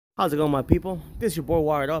How's it going, my people? This is your boy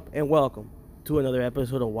Wired Up, and welcome to another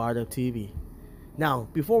episode of Wired Up TV. Now,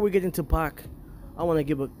 before we get into Pac, I want to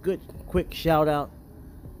give a quick shout out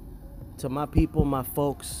to my people, my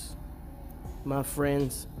folks, my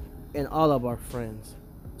friends, and all of our friends.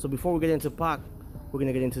 So before we get into Pac, we're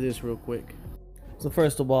gonna get into this real quick. So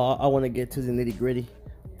first of all, I want to get to the nitty gritty.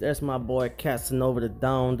 There's my boy Casanova the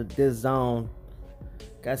Don, the Zone,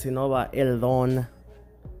 Casanova El Don.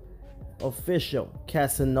 Official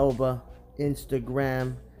Casanova,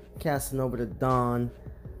 Instagram, Casanova the Don,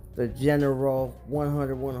 the General,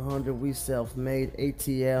 100 we self-made,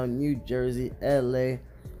 ATL, New Jersey, LA.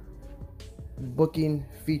 Booking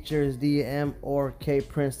features DM or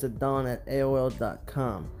Prince the Don at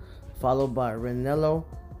AOL.com, followed by Renello,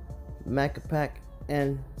 Macapac,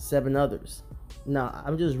 and 7 others. Now,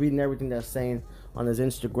 I'm just reading everything that's saying on his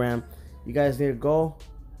Instagram. You guys need to go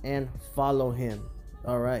and follow him.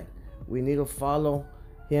 All right. We need to follow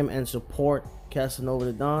him and support Casanova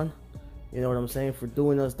the Don. You know what I'm saying? For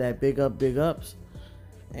doing us that big ups.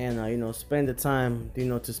 And, spend the time,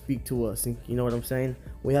 to speak to us. You know what I'm saying?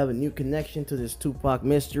 We have a new connection to this Tupac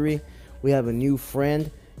mystery. We have a new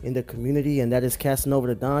friend in the community, and that is Casanova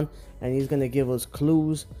the Don. And he's going to give us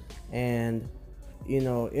clues and,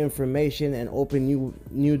 information and open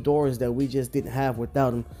new doors that we just didn't have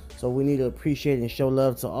without him. So we need to appreciate and show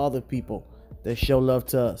love to all the people that show love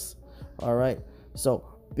to us. All right, so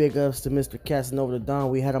big ups to Mr. Casanova the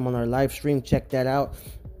Don. We had him on our live stream. Check that out.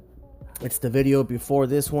 It's the video before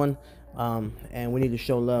this one, and we need to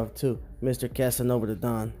show love to Mr. Casanova the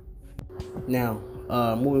Don. Now,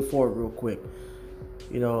 moving forward real quick,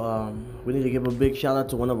 we need to give a big shout out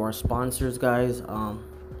to one of our sponsors, guys.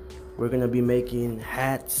 We're gonna be making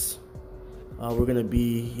hats. We're gonna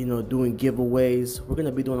be, doing giveaways. We're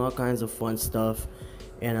gonna be doing all kinds of fun stuff.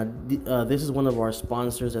 And this is one of our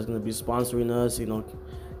sponsors that's going to be sponsoring us,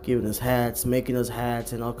 giving us hats, making us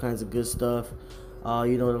hats, and all kinds of good stuff.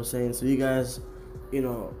 You know what I'm saying? So you guys,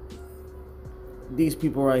 these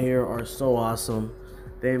people right here are so awesome.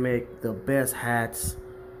 They make the best hats.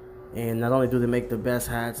 And not only do they make the best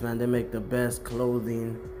hats, man, they make the best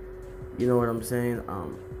clothing. You know what I'm saying?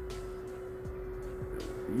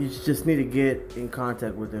 You just need to get in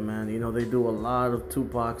contact with them, man. They do a lot of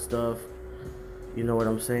Tupac stuff. You know what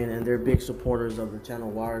I'm saying? And they're big supporters of the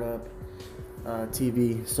channel Wired Up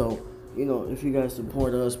TV. So, if you guys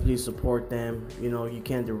support us, please support them. You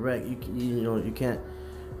can't direct. You can't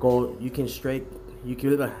go. You can see,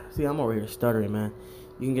 I'm over here stuttering, man.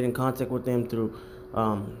 You can get in contact with them through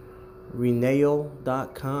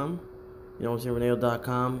Reneo.com. You know what I'm saying?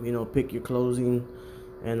 Reneo.com. Pick your clothing.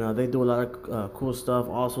 And they do a lot of cool stuff.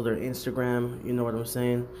 Also, their Instagram. You know what I'm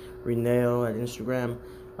saying? Reneo at Instagram.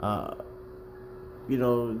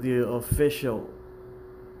 The official,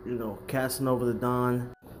 Casanova the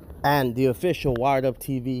Don, and the official Wired Up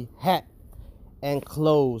TV hat and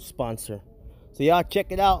clothes sponsor. So y'all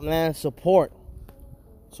check it out, man. Support,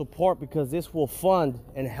 because this will fund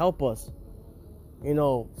and help us,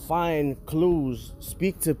 find clues,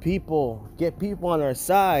 speak to people, get people on our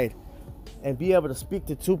side, and be able to speak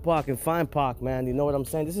to Tupac and find Pac, man. You know what I'm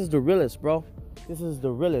saying? This is the realest, bro. This is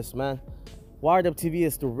the realest, man. Wired Up TV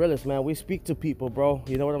is the realest, man. We speak to people, bro.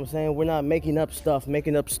 You know what I'm saying? We're not making up stuff,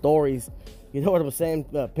 making up stories. You know what I'm saying?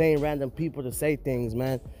 Paying random people to say things,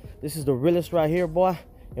 man. This is the realest right here, boy.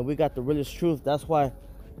 And we got the realest truth. That's why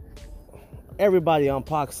everybody on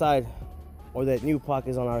Pac's side, or that new Pac,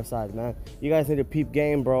 is on our side, man. You guys need to peep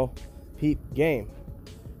game, bro. Peep game.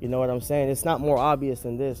 You know what I'm saying? It's not more obvious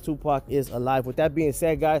than this. Tupac is alive. With that being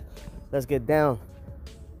said, guys, let's get down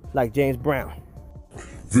like James Brown.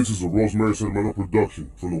 This is a Rosemary Sentimental production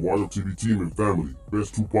from the Wired Up TV team and family.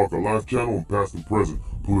 Best Tupac Alive channel and past and present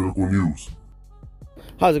political news.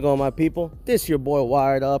 How's it going, my people? This is your boy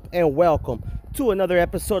Wired Up, and welcome to another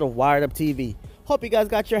episode of Wired Up TV. Hope you guys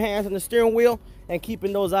got your hands on the steering wheel and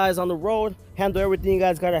keeping those eyes on the road. Handle everything you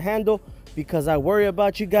guys got to handle, because I worry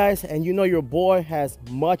about you guys, and your boy has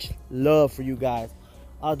much love for you guys.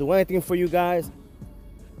 I'll do anything for you guys.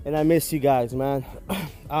 And I miss you guys, man.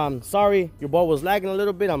 Sorry, your boy was lagging a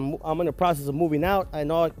little bit. I'm in the process of moving out. I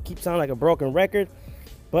know it keeps sounding like a broken record,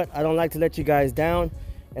 but I don't like to let you guys down,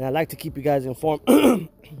 and I like to keep you guys informed.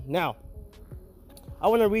 Now, I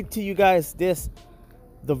want to read to you guys the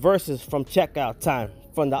verses from Checkout Time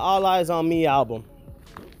from the All Eyes on Me album.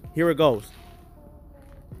 Here it goes.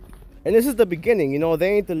 And this is the beginning. They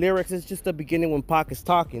ain't the lyrics. It's just the beginning when Pac is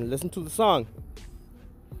talking. Listen to the song.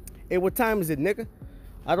 Hey, what time is it, nigga?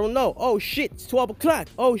 I don't know. Oh shit, it's 12 o'clock.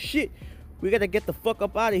 Oh shit, we gotta get the fuck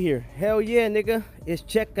up out of here. Hell yeah, nigga. It's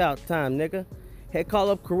checkout time, nigga. Hey,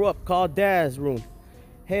 call up Corrupt, call Dad's room.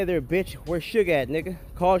 Hey there, bitch. Where's Suge at, nigga?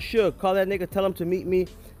 Call Suge. Call that nigga. Tell him to meet me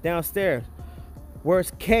downstairs.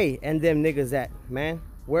 Where's K and them niggas at, man?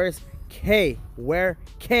 Where's K? Where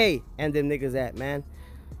K and them niggas at, man?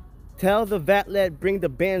 Tell the vatlet bring the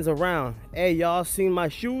bands around. Hey, y'all seen my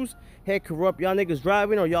shoes? Hey, Corrupt, y'all niggas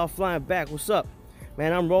driving or y'all flying back? What's up?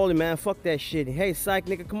 Man, I'm rolling, man. Fuck that shit. Hey, psych,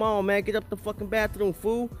 nigga, come on, man. Get up the fucking bathroom,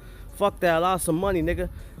 fool. Fuck that. I lost some money, nigga.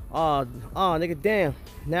 Nigga, damn.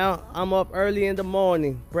 Now I'm up early in the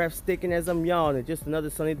morning. Breath sticking as I'm yawning. Just another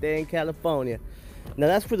sunny day in California. Now,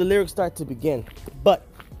 that's where the lyrics start to begin. But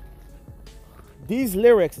these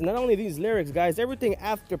lyrics, not only these lyrics, guys, everything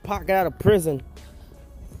after Pac got out of prison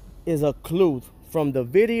is a clue. From the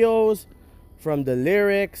videos, from the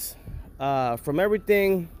lyrics, from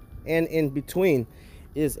everything and in between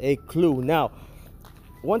is a clue. Now,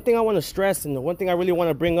 one thing I want to stress and the one thing I really want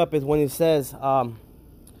to bring up is when he says,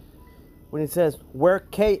 where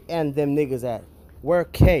K and them niggas at? Where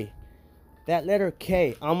K? That letter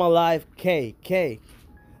K. I'm alive, K. K.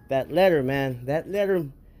 That letter, man. That letter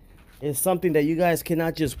is something that you guys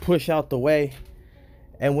cannot just push out the way.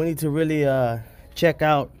 And we need to really check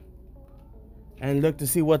out and look to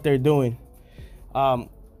see what they're doing. You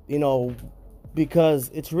know, because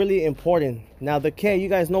it's really important. Now, the K, you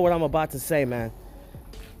guys know what I'm about to say, man.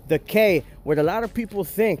 The K, what a lot of people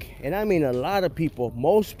think, and I mean a lot of people,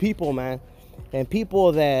 most people, man, and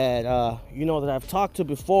people that, you know, that I've talked to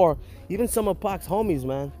before, even some of Pac's homies,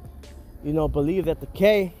 man, you know, believe that the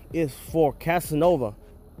K is for Casanova.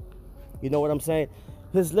 You know what I'm saying?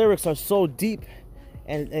 His lyrics are so deep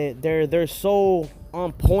and they're so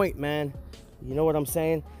on point, man. You know what I'm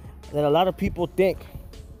saying? That a lot of people think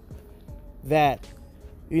that,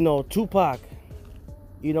 you know, Tupac,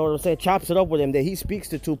 you know what I'm saying, chops it up with him, that he speaks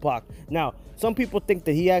to Tupac. Now, some people think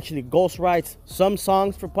that he actually ghostwrites some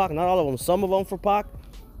songs for Pac, not all of them, some of them for Pac.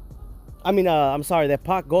 I mean, I'm sorry, that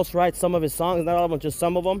Pac ghostwrites some of his songs, not all of them, just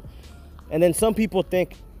some of them. And then some people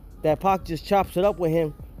think that Pac just chops it up with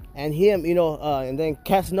him, and him, you know, and then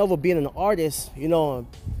Casanova being an artist, you know,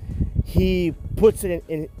 he puts it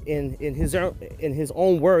in his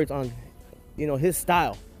own words on, you know, his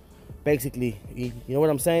style, basically. You know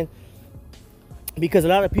what I'm saying? Because a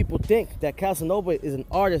lot of people think that Casanova is an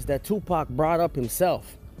artist that Tupac brought up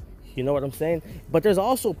himself. You know what I'm saying? But there's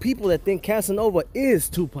also people that think Casanova is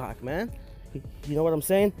Tupac, man. You know what I'm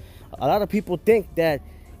saying? A lot of people think that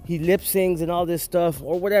he lip sings and all this stuff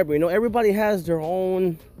or whatever. You know, everybody has their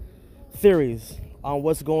own theories on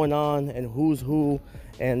what's going on and who's who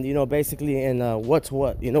and, you know, basically, and what's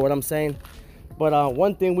what. You know what I'm saying? But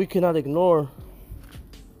one thing we cannot ignore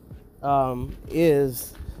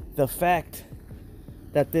is the fact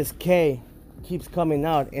that this K keeps coming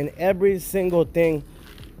out in every single thing,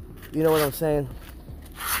 you know what I'm saying,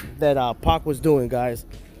 that Pac was doing, guys.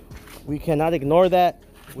 We cannot ignore that.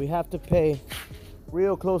 We have to pay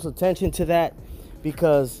real close attention to that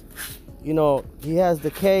because, you know, he has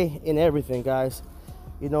the K in everything, guys.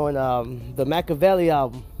 You know, in the Machiavelli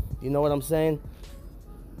album, you know what I'm saying?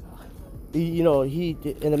 You know,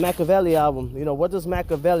 in the Machiavelli album, you know, what does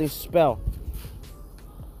Machiavelli spell?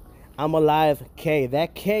 I'm alive, K.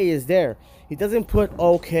 That K is there. He doesn't put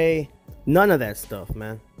okay, none of that stuff,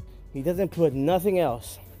 man. He doesn't put nothing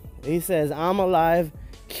else. He says, I'm alive,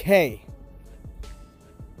 K.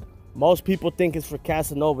 Most people think it's for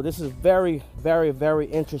Casanova. This is very, very, very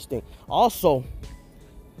interesting. Also,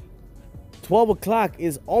 12 o'clock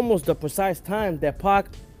is almost the precise time that Pac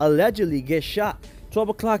allegedly gets shot. 12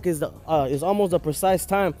 o'clock is almost the precise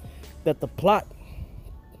time that the plot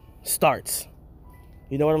starts.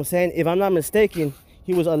 You know what I'm saying? If I'm not mistaken,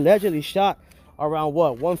 he was allegedly shot around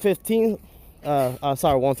what, 1:15?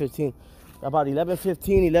 1:15. About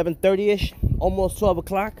 11:15, 11:30-ish, almost 12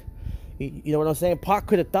 o'clock. You know what I'm saying? Pac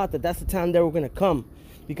could have thought that that's the time they were going to come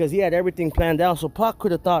because he had everything planned out. So Pac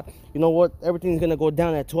could have thought, you know what, everything's going to go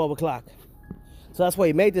down at 12 o'clock. So that's why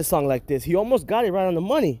he made this song like this. He almost got it right on the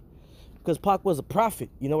money because Pac was a prophet.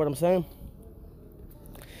 You know what I'm saying?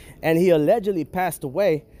 And he allegedly passed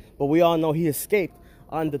away, but we all know he escaped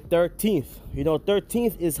on the 13th. You know,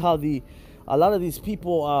 13th is how a lot of these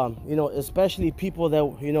people, you know, especially people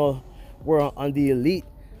that, you know, were on the elite,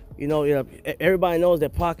 you know, everybody knows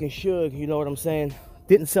that Pac and Suge, you know what I'm saying,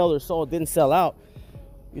 didn't sell their soul, didn't sell out,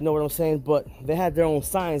 you know what I'm saying, but they had their own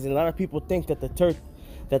signs, and a lot of people think that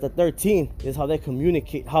the 13 is how they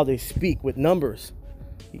communicate, how they speak with numbers.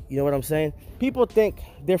 You know what I'm saying? People think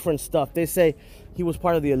different stuff. They say he was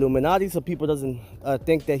part of the Illuminati, so people doesn't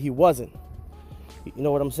think that he wasn't. You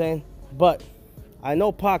know what I'm saying? But I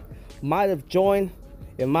know Pac might have joined.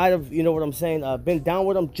 It might have, you know what I'm saying, been down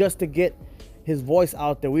with him just to get his voice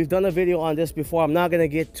out there. We've done a video on this before. I'm not going to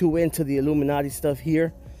get too into the Illuminati stuff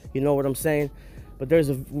here. You know what I'm saying? But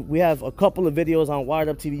we have a couple of videos on Wired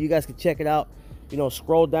Up TV. You guys can check it out. You know,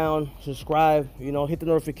 scroll down, subscribe, you know, hit the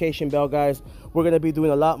notification bell, guys. We're going to be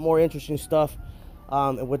doing a lot more interesting stuff.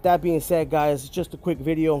 And with that being said, guys, just a quick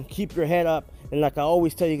video. Keep your head up. And like I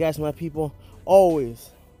always tell you guys, my people,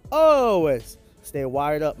 always stay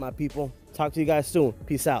wired up, my people. Talk to you guys soon.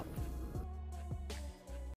 Peace out.